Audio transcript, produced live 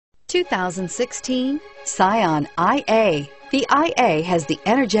2016 Scion IA. The IA has the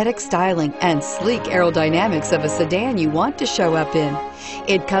energetic styling and sleek aerodynamics of a sedan you want to show up in.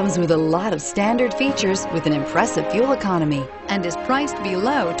 It comes with a lot of standard features with an impressive fuel economy and is priced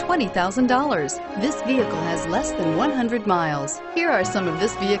below $20,000. This vehicle has less than 100 miles. Here are some of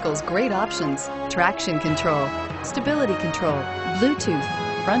this vehicle's great options: traction control, stability control, Bluetooth,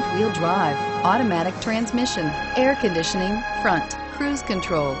 front wheel drive, automatic transmission, air conditioning, front, cruise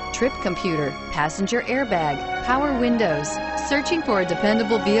control, trip computer, passenger airbag, power windows. Searching for a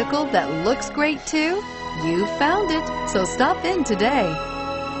dependable vehicle that looks great too? You found it, so stop in today.